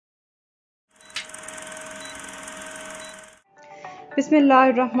بسم اللہ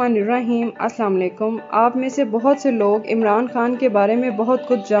الرحمن الرحیم۔ السلام علیکم۔ آپ میں سے بہت سے لوگ عمران خان کے بارے میں بہت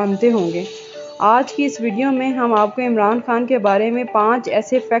کچھ جانتے ہوں گے۔ آج کی اس ویڈیو میں ہم آپ کو عمران خان کے بارے میں 5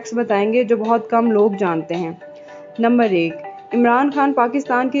 ایسے فیکٹس بتائیں گے جو بہت کم لوگ جانتے ہیں۔ نمبر 1، عمران خان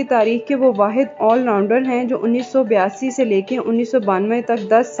پاکستان کی تاریخ کے وہ واحد آل راؤنڈر ہیں جو 1982 سے لے کے 1992 تک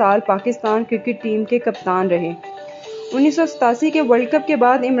 10 سال پاکستان کرکٹ ٹیم کے کپتان رہے۔ 1987 کے ورلڈ کپ کے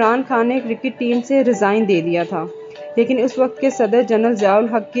بعد عمران خان نے کرکٹ ٹیم سے ریزائن دے دیا تھا، لیکن اس وقت کے صدر جنرل ضیاء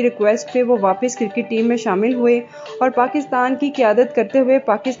الحق کی ریکویسٹ پہ وہ واپس کرکٹ ٹیم میں شامل ہوئے اور پاکستان کی قیادت کرتے ہوئے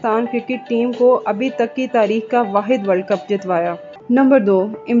پاکستان کرکٹ ٹیم کو ابھی تک کی تاریخ کا واحد world cup جتوایا۔ Number 2،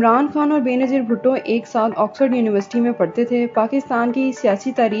 Imran Khan اور بے نظیر بھٹو ایک ساتھ آکسفورڈ یونیورسٹی میں پڑھتے تھے۔ پاکستان کی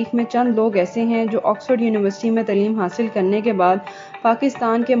سیاسی تاریخ میں چند لوگ ایسے ہیں جو آکسفورڈ یونیورسٹی میں تعلیم حاصل کرنے کے بعد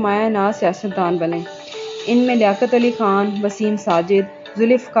پاکستان کے مایہ ناز سیاستدان بنے۔ ان میں لیاقت علی خان، وسیم ساجد،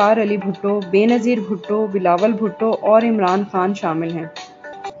 ذوالفقار علی بھٹو، بے نظیر بھٹو، بلاول بھٹو اور عمران خان شامل ہیں۔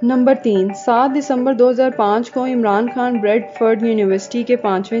 نمبر 3، 7 دسمبر 2005 کو عمران خان بریڈفورڈ یونیورسٹی کے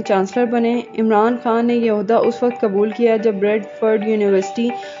 5ویں چانسلر بنے۔ عمران خان نے یہ عہدہ اس وقت قبول کیا جب بریڈفورڈ یونیورسٹی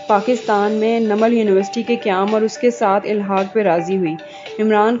پاکستان میں نمل یونیورسٹی کے قیام اور اس کے ساتھ الحاق پہ راضی ہوئی۔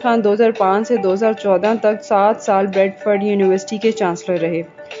 عمران خان 2005 سے 2014 تک 7 سال بریڈفورڈ یونیورسٹی کے چانسلر رہے۔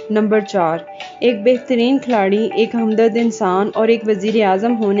 نمبر 4، ایک بہترین کھلاڑی، ایک ہمدرد انسان اور ایک وزیر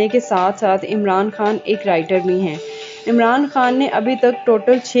اعظم ہونے کے ساتھ ساتھ عمران خان ایک رائٹر بھی ہیں۔ عمران خان نے ابھی تک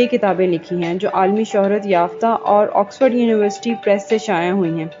ٹوٹل 6 کتابیں لکھی ہیں جو عالمی شہرت یافتہ اور آکسفورڈ یونیورسٹی پریس سے شائع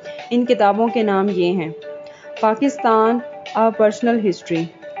ہوئی ہیں۔ ان کتابوں کے نام یہ ہیں: Pakistan a personal history,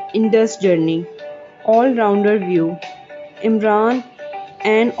 Indus journey, all rounder view, Imran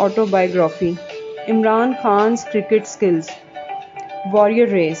an auto biography, Imran خانز cricket skills, warrior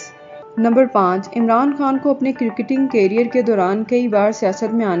race. Number 5، Imran Khan کو اپنے کرکٹنگ کیریئر کے دوران کئی بار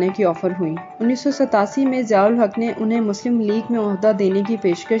سیاست میں آنے کی آفر ہوئی۔ 1987 میں ضیاء الحق نے انہیں مسلم لیگ میں عہدہ دینے کی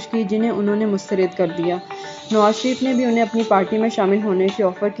پیشکش کی جنہیں انہوں نے مسترد کر دیا۔ نواز شریف نے بھی انہیں اپنی پارٹی میں شامل ہونے کی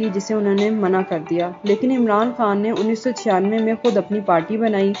آفر کی جسے انہوں نے منع کر دیا، لیکن عمران خان نے 1996 میں خود اپنی پارٹی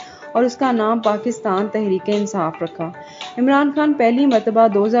بنائی اور اس کا نام پاکستان تحریک-ای-انصاف رکھا۔ عمران خان پہلی مرتبہ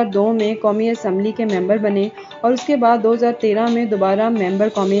 2002 میں قومی اسمبلی کے ممبر بنے اور اس کے بعد 2013 میں دوبارہ ممبر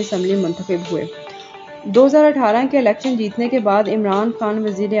قومی اسمبلی منتخب ہوئے۔ 2018 کے الیکشن جیتنے کے بعد عمران خان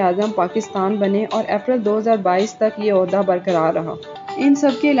وزیر اعظم پاکستان بنے اور اپریل 2022 تک یہ عہدہ برقرار رہا۔ ان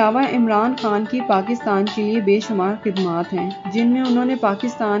سب کے علاوہ عمران خان کی پاکستان کے لیے بے شمار خدمات ہیں، جن میں انہوں نے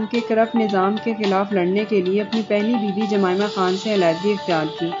پاکستان کے کرپٹ نظام کے خلاف لڑنے کے لیے اپنی پہلی بیوی جمائمہ خان سے علیحدگی اختیار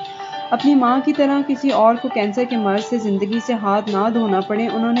کی۔ اپنی ماں کی طرح کسی اور کو کینسر کے مرض سے زندگی سے ہاتھ نہ دھونا پڑے،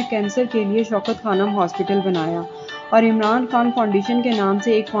 انہوں نے کینسر کے لیے شوکت خانم ہاسپٹل بنایا اور عمران خان فاؤنڈیشن کے نام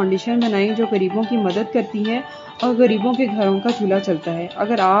سے ایک فاؤنڈیشن بنائی جو غریبوں کی مدد کرتی ہے اور غریبوں کے گھروں کا چولہا چلتا ہے۔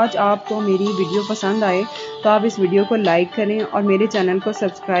 اگر آج آپ کو میری ویڈیو پسند آئے تو آپ اس ویڈیو کو لائک کریں اور میرے چینل کو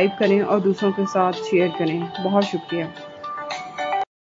سبسکرائب کریں اور دوسروں کے ساتھ شیئر کریں۔ بہت شکریہ۔